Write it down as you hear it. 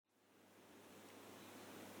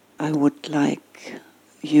I would like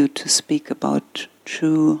you to speak about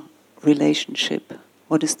true relationship.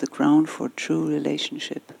 What is the ground for true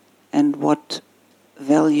relationship? And what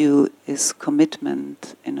value is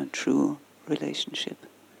commitment in a true relationship?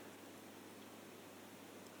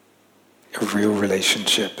 A real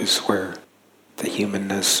relationship is where the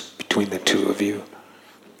humanness between the two of you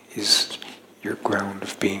is your ground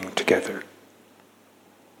of being together.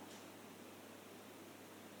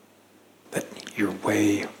 That your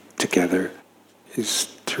way together is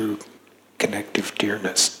through connective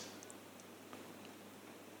dearness.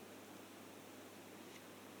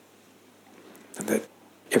 And that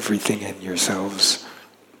everything in yourselves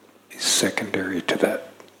is secondary to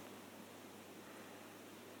that.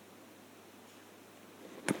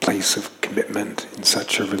 The place of commitment in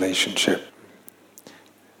such a relationship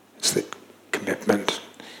is that commitment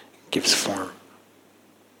gives form.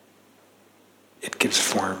 It gives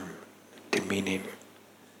form to meaning.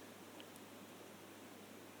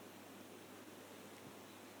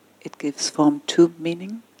 It gives form to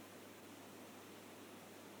meaning?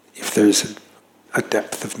 If there's a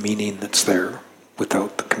depth of meaning that's there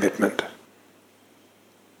without the commitment,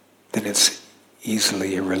 then it's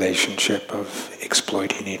easily a relationship of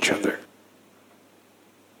exploiting each other.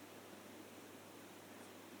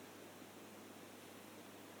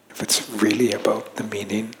 If it's really about the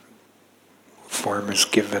meaning, form is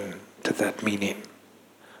given to that meaning.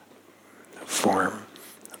 A form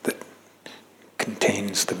that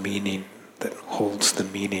contains the meaning, that holds the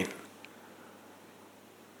meaning,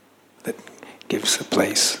 that gives a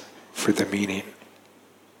place for the meaning.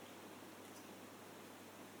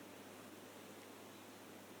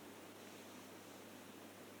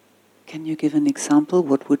 Can you give an example?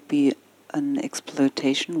 What would be an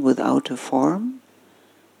exploitation without a form?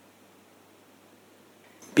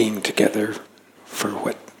 Being together for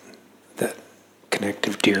what that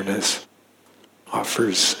connective dearness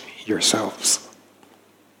offers yourselves.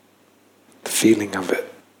 The feeling of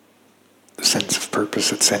it, the sense of purpose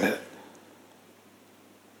that's in it.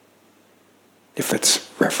 If it's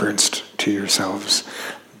referenced to yourselves,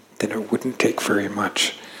 then it wouldn't take very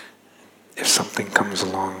much if something comes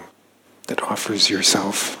along that offers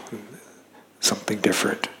yourself something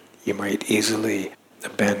different. You might easily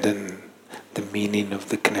abandon the meaning of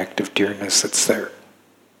the connective dearness that's there.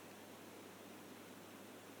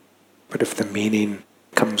 But if the meaning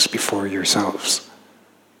comes before yourselves,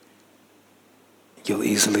 you'll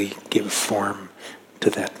easily give form to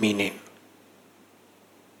that meaning.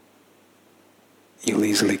 You'll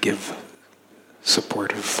easily give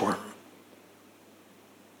supportive form,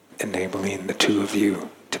 enabling the two of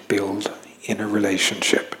you to build in a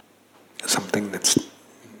relationship something that's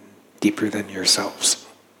deeper than yourselves.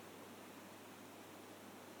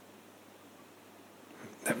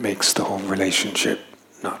 That makes the whole relationship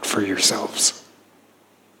not for yourselves,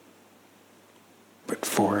 but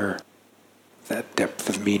for that depth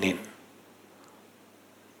of meaning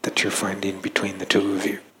that you're finding between the two of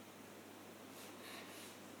you.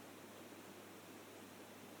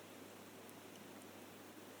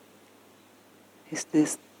 Is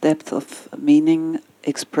this depth of meaning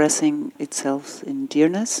expressing itself in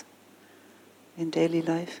dearness in daily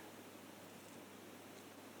life?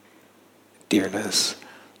 Dearness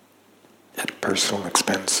at personal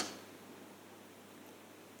expense.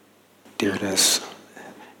 Dearness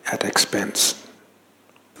at expense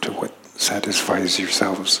to what satisfies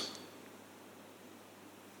yourselves.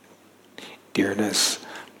 Dearness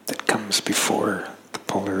that comes before the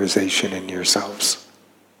polarization in yourselves.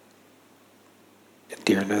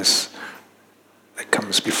 Dearness that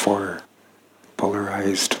comes before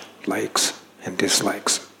polarized likes and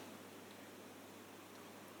dislikes.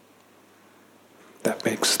 That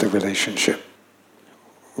makes the relationship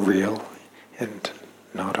real and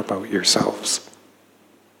not about yourselves.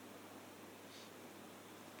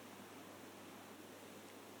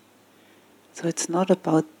 So it's not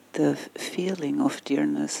about the feeling of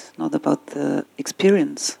dearness, not about the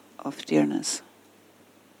experience of dearness.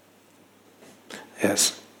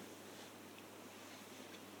 Yes.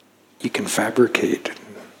 You can fabricate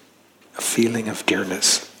a feeling of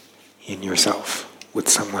dearness in yourself with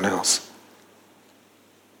someone else.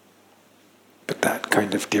 But that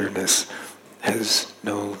kind of dearness has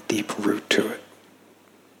no deep root to it.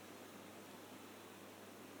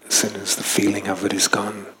 As soon as the feeling of it is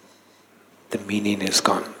gone, the meaning is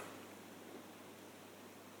gone.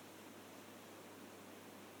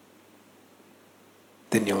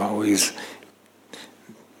 Then you'll always,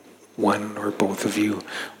 one or both of you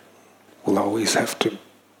will always have to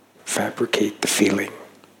fabricate the feeling,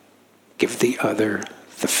 give the other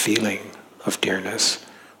the feeling of dearness,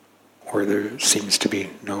 or there seems to be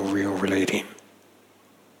no real relating.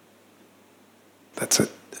 That's a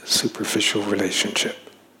superficial relationship,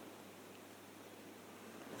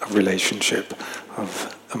 a relationship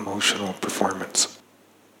of emotional performance.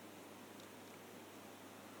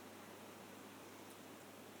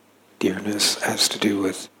 Dearness has to do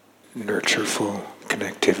with nurtureful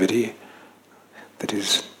connectivity that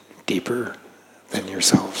is deeper than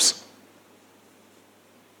yourselves.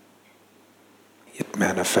 It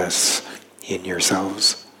manifests in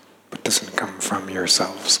yourselves, but doesn't come from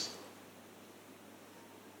yourselves.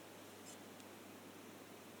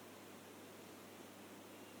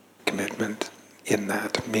 Commitment in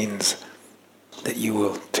that means that you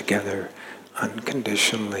will together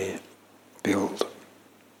unconditionally build.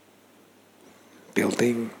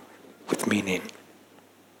 Building with meaning.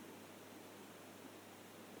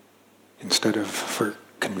 Instead of for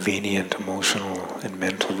convenient emotional and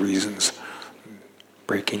mental reasons,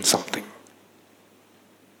 breaking something.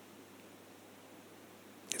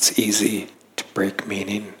 It's easy to break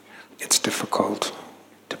meaning. It's difficult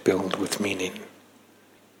to build with meaning.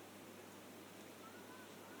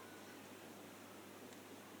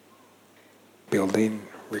 Building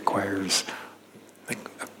requires a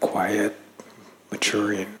quiet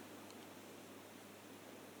maturing.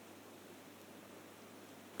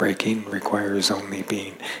 Breaking requires only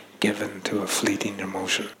being given to a fleeting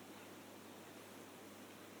emotion.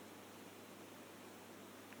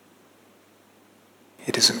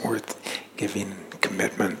 It isn't worth giving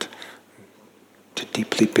commitment to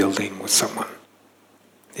deeply building with someone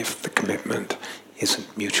if the commitment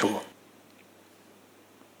isn't mutual.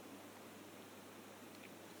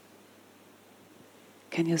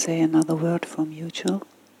 Can you say another word for mutual?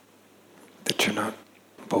 That you're not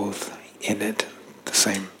both in it the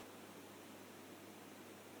same.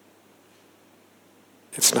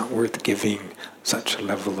 It's not worth giving such a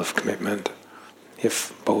level of commitment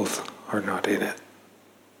if both are not in it.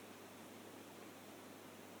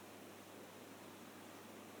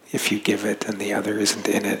 If you give it and the other isn't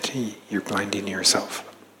in it, you're blinding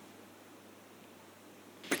yourself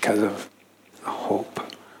because of a hope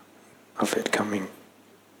of it coming.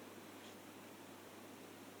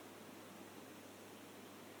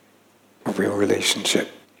 A real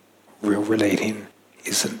relationship, real relating,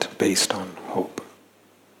 isn't based on hope.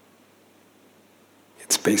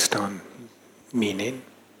 It's based on meaning,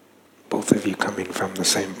 both of you coming from the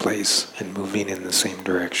same place and moving in the same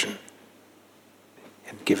direction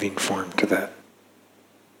and giving form to that.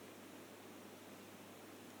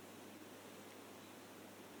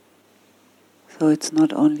 So it's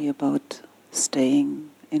not only about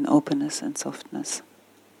staying in openness and softness.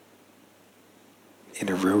 In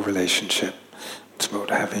a real relationship, it's about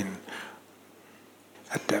having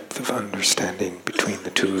a depth of understanding between the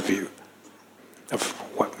two of you of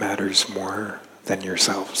what matters more than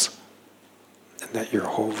yourselves, and that your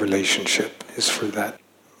whole relationship is for that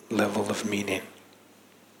level of meaning.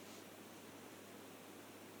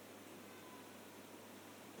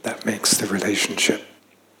 That makes the relationship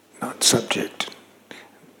not subject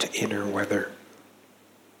to inner weather.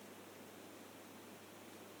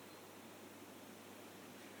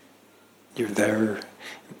 You're there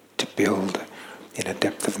to build in a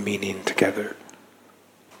depth of meaning together,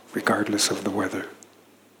 regardless of the weather.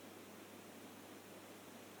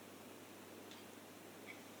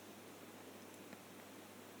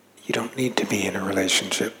 You don't need to be in a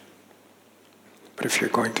relationship, but if you're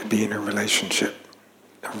going to be in a relationship,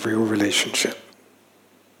 a real relationship,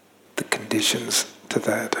 the conditions to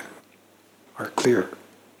that are clear.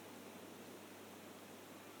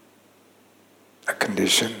 A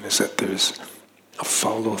condition is that there's a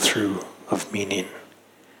follow-through of meaning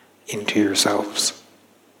into yourselves.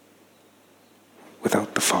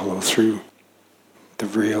 Without the follow-through, the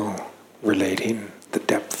real relating, the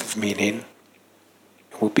depth of meaning,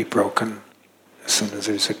 will be broken as soon as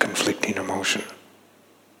there's a conflicting emotion.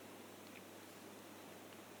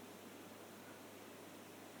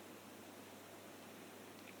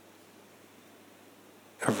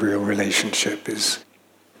 A real relationship is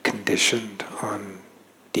conditioned on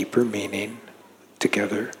deeper meaning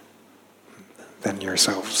together than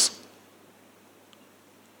yourselves.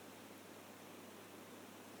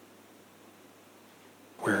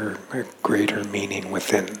 Where a greater meaning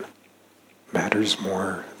within matters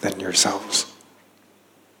more than yourselves.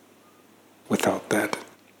 Without that,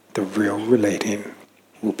 the real relating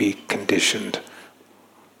will be conditioned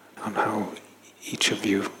on how each of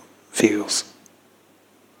you feels.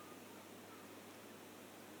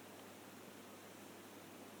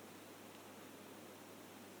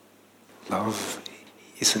 Love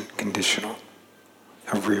isn't conditional.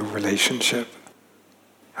 A real relationship,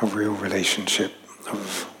 A real relationship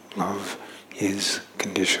of love is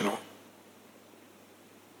conditional.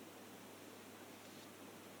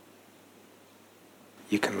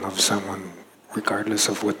 You can love someone regardless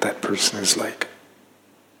of what that person is like.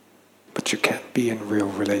 But you can't be in a real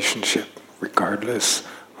relationship regardless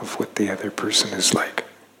of what the other person is like.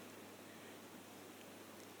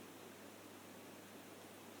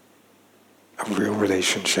 A real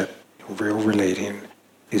relationship, real relating,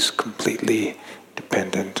 is completely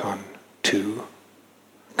dependent on two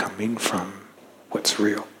coming from what's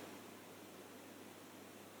real.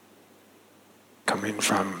 Coming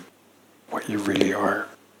from what you really are.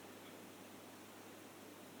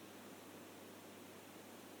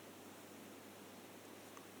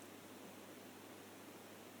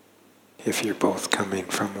 If you're both coming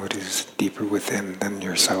from what is deeper within than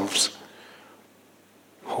yourselves,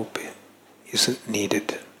 hope isn't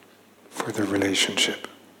needed for the relationship.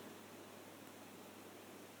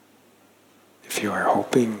 If you are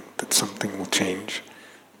hoping that something will change,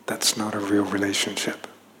 that's not a real relationship.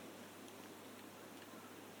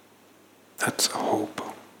 That's a hope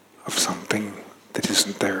of something that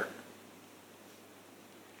isn't there.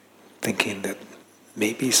 Thinking that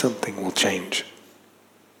maybe something will change.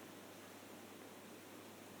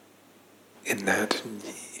 In that,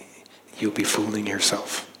 you'll be fooling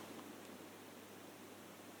yourself.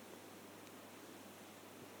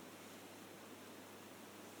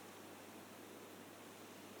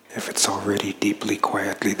 If it's already deeply,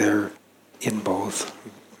 quietly there in both,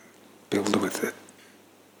 build with it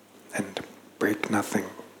and break nothing.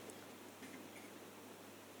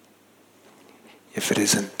 If it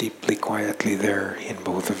isn't deeply, quietly there in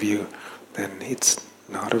both of you, then it's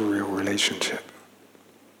not a real relationship.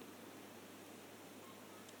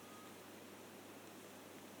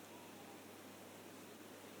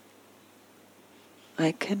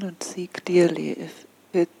 I cannot see clearly if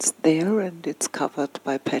it's there and it's covered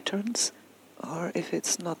by patterns, or if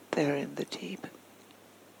it's not there in the deep.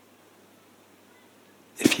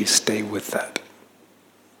 If you stay with that,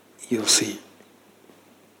 you'll see.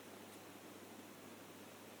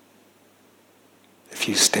 If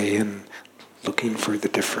you stay in looking for the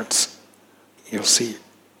difference, you'll see.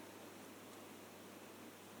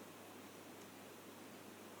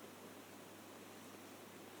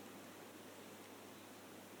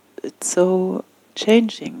 It's so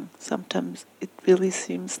changing. Sometimes it really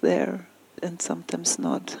seems there and sometimes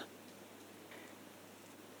not.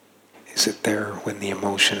 Is it there when the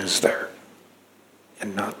emotion is there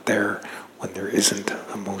and not there when there isn't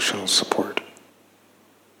emotional support?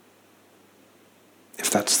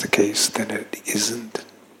 If that's the case, then it isn't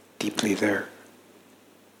deeply there.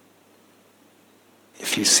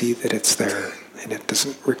 If you see that it's there and it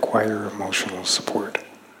doesn't require emotional support,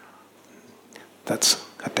 that's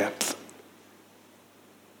a depth.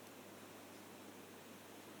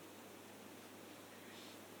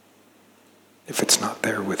 If it's not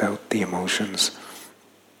there without the emotions,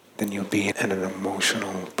 then you'll be in an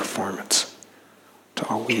emotional performance. To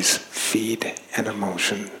always feed an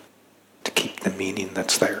emotion to keep the meaning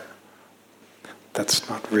that's there. That's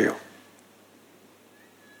not real.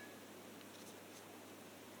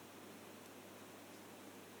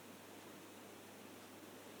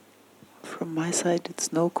 From my side,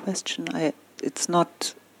 it's no question. It's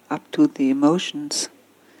not up to the emotions.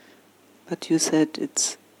 But you said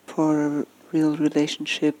it's for a real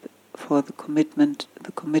relationship, for the commitment.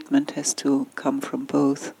 The commitment has to come from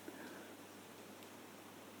both.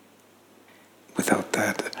 Without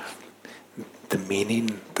that, the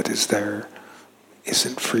meaning that is there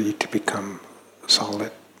isn't free to become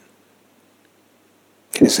solid.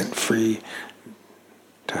 It isn't free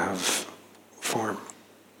to have form.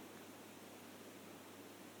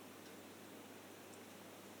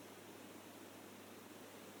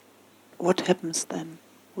 What happens then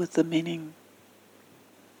with the meaning?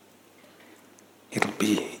 It'll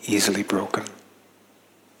be easily broken,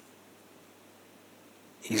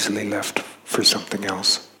 easily left for something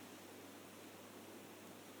else.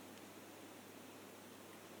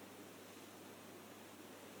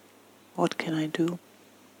 What can I do?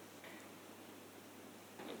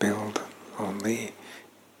 Build only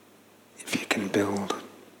if you can build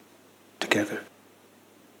together.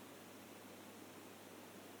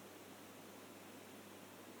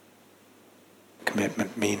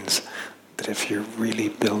 Commitment means that if you're really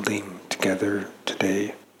building together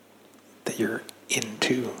today, that you're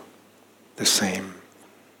into the same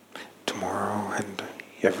tomorrow and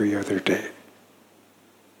every other day.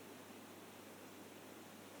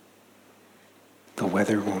 The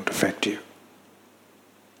weather won't affect you.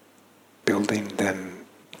 Building then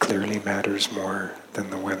clearly matters more than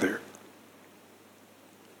the weather.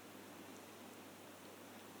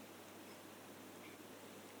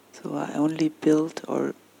 So I only build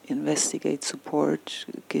or investigate, support,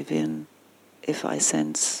 give in if I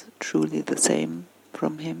sense truly the same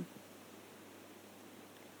from him.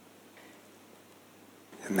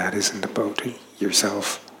 And that isn't about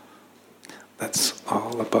yourself. That's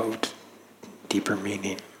all about deeper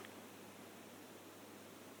meaning.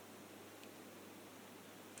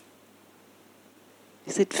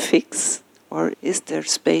 Is it fixed or is there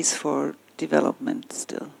space for development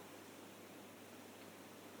still?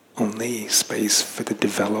 Only space for the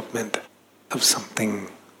development of something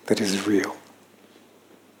that is real.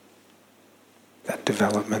 That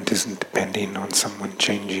development isn't depending on someone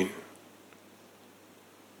changing.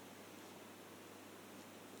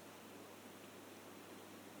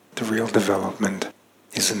 The real development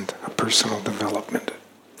isn't a personal development.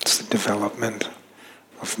 It's the development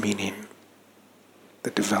of meaning.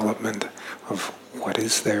 The development of what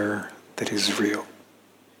is there that is real.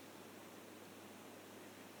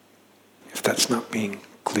 If that's not being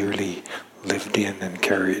clearly lived in and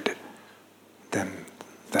carried, then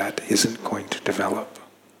that isn't going to develop.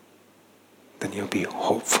 Then you'll be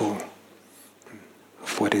hopeful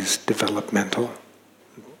of what is developmental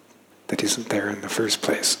that isn't there in the first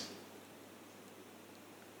place.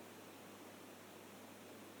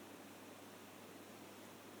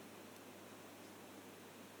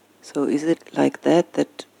 So is it like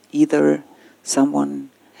that either someone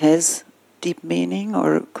has deep meaning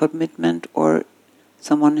or commitment or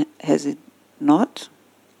someone has it not?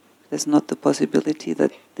 There's not the possibility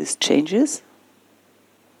that this changes?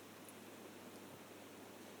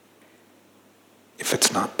 If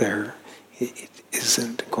it's not there, it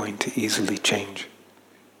isn't going to easily change.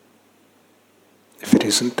 If it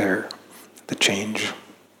isn't there, the change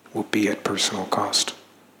will be at personal cost,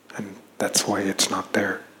 and that's why it's not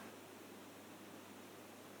there.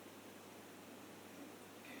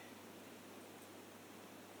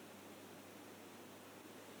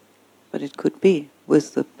 But it could be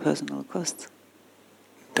with the personal costs.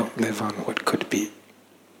 Don't live on what could be.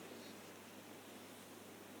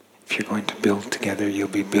 If you're going to build together, you'll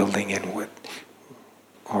be building in what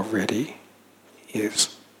already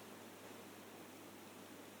is.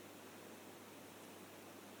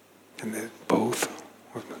 And that both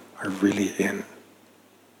are really in.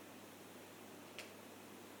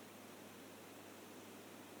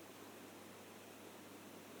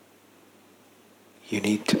 You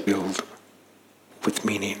need to build with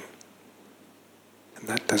meaning. And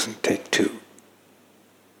that doesn't take two.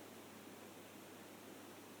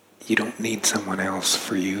 You don't need someone else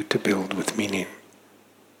for you to build with meaning.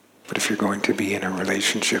 But if you're going to be in a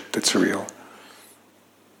relationship that's real,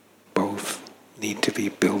 both need to be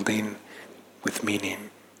building with meaning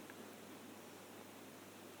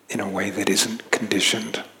in a way that isn't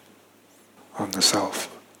conditioned on the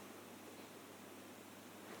self,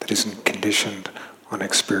 that isn't conditioned on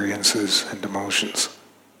experiences and emotions,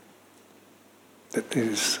 that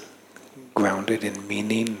is grounded in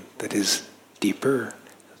meaning that is deeper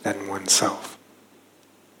than oneself.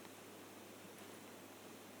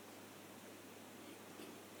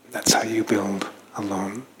 That's how you build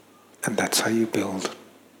alone, and that's how you build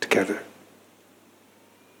together.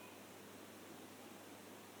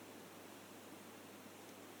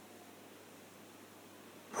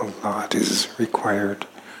 A lot is required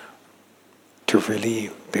to really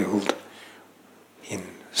build in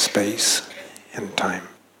space and time.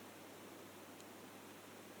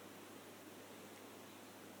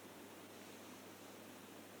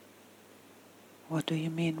 What do you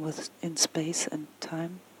mean with in space and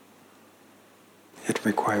time? It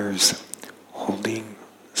requires holding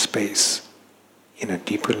space in a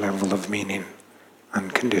deeper level of meaning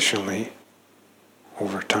unconditionally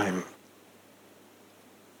over time.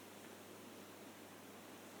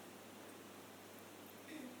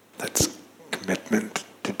 That's commitment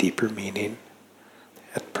to deeper meaning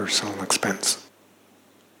at personal expense.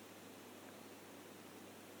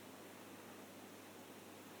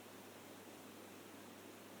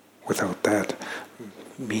 Without that,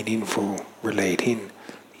 meaningful relating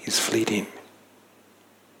is fleeting.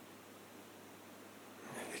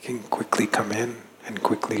 It can quickly come in and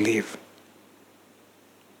quickly leave.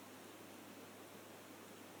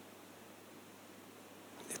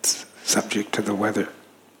 It's subject to the weather.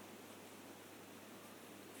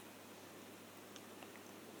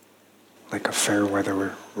 Like a fair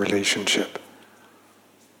weather relationship.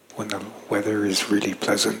 When the weather is really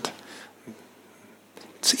pleasant,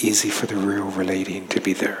 it's easy for the real relating to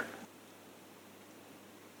be there.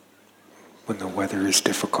 When the weather is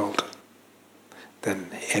difficult,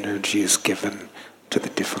 then energy is given to the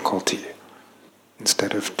difficulty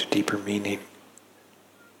instead of to deeper meaning.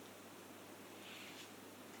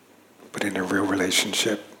 But in a real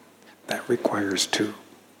relationship, that requires two.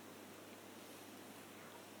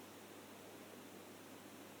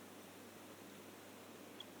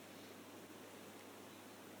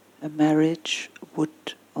 A marriage would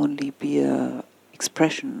only be an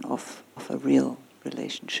expression of a real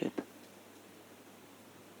relationship.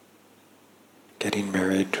 Getting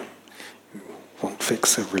married won't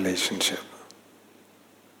fix a relationship.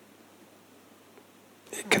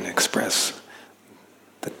 It can express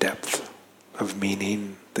the depth of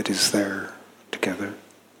meaning that is there together.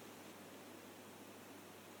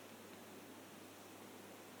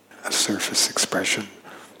 A surface expression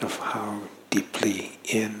of how deeply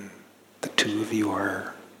in the two of you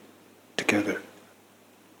are together.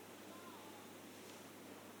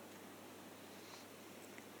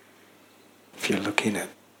 If you're looking at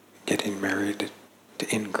getting married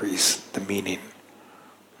to increase the meaning,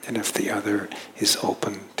 and if the other is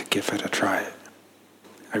open to give it a try,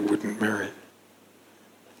 I wouldn't marry.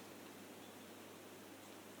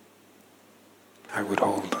 I would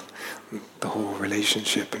hold the whole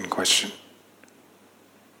relationship in question.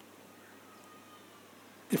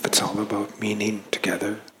 If it's all about meaning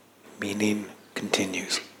together, meaning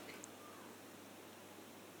continues.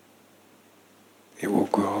 It will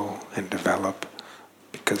grow and develop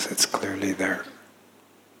because it's clearly there.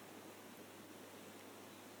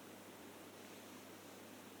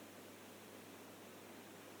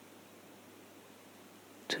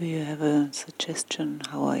 Do you have a suggestion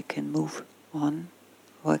how I can move on,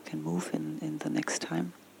 how I can move in the next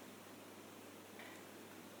time?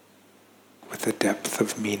 With a depth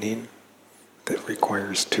of meaning that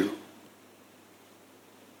requires two.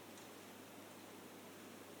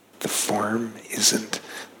 The form isn't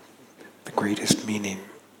the greatest meaning.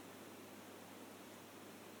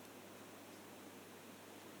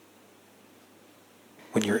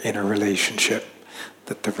 When you're in a relationship,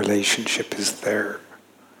 that the relationship is there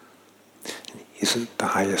isn't the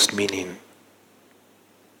highest meaning.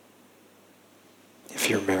 If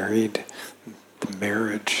you're married, the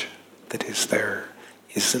marriage that is there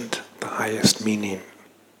isn't the highest meaning.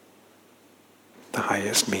 The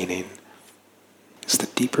highest meaning is the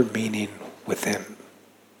deeper meaning within,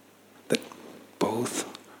 that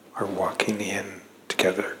both are walking in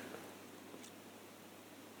together.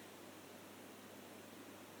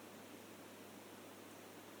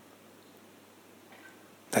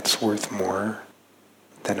 That's worth more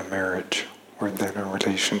than a marriage or than a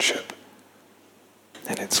relationship.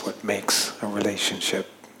 And it's what makes a relationship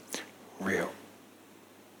real.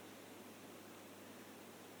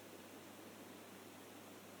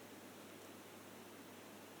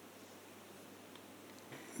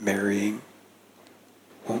 Marrying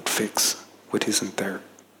won't fix what isn't there.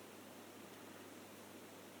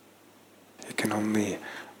 It can only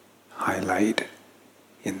highlight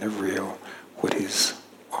in the real what is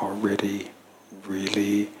already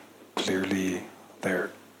really clearly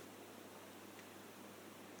there.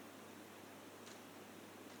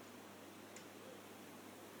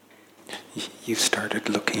 You started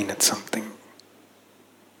looking at something.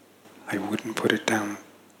 I wouldn't put it down.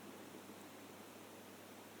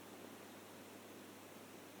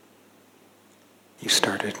 You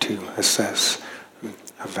started to assess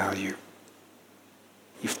a value.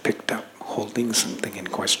 You've picked up holding something in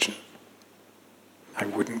question. I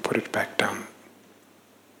wouldn't put it back down.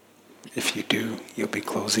 If you do, you'll be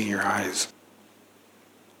closing your eyes.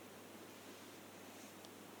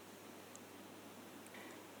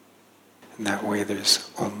 And that way there's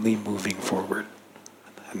only moving forward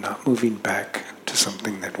and not moving back to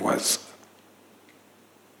something that was.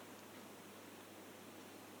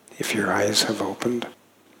 If your eyes have opened,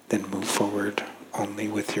 then move forward only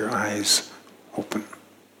with your eyes open.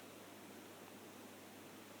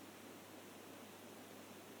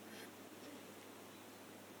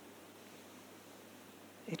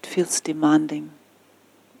 It feels demanding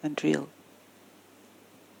and real.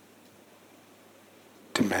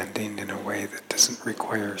 Demanding in a way that doesn't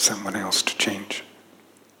require someone else to change.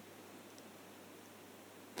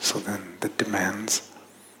 So then the demands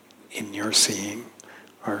in your seeing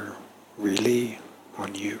are really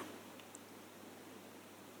on you.